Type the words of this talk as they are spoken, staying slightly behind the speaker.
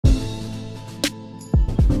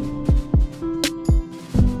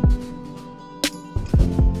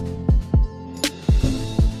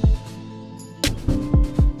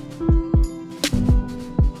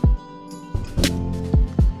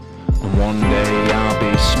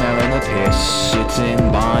piss,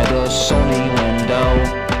 sitting by the sunny window,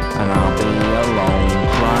 and I'll be alone,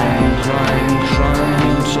 crying, crying,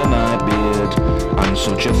 crying to my beard. I'm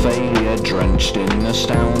such a failure, drenched in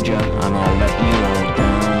nostalgia, and I'll let you all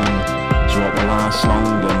down. So what will last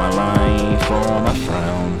longer, my life or my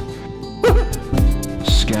frown?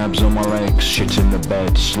 Scabs on my legs, shit in the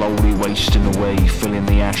bed, slowly wasting away, filling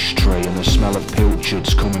the ashtray, and the smell of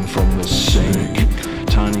Pilchards coming from the sink.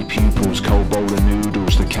 Tiny pupils, cold bowl of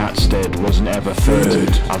noodles, the cat's dead, wasn't ever fed.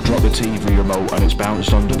 I've dropped the TV remote and it's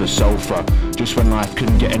bounced under the sofa. Just when life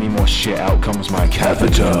couldn't get any more shit, out comes my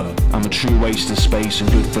catheter. I'm a true waste of space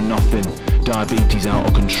and good for nothing. Diabetes out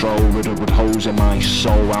of control, riddled with holes in my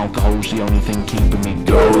soul. Alcohol's the only thing keeping me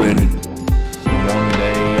going. One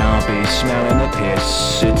day I'll be smelling the piss,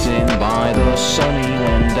 sitting by the sunny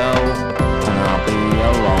window, and I'll be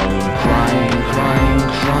alone, crying, crying,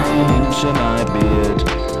 crying to my beard.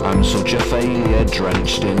 I'm such a failure,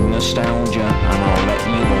 drenched in nostalgia, and I'll let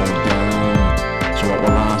you all down. So what will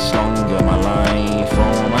last longer, my life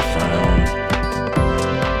or my frown?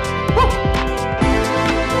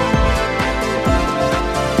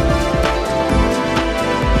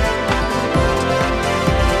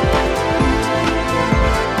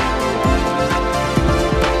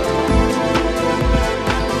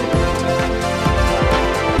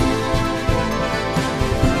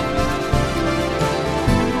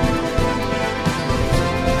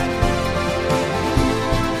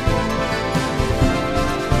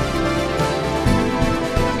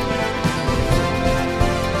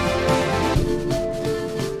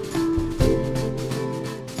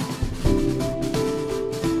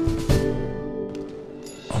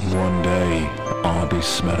 One day I'll be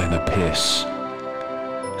smelling a piss,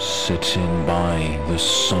 sitting by the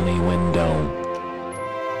sunny window,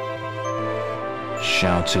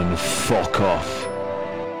 shouting fuck off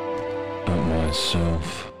at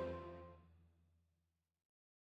myself.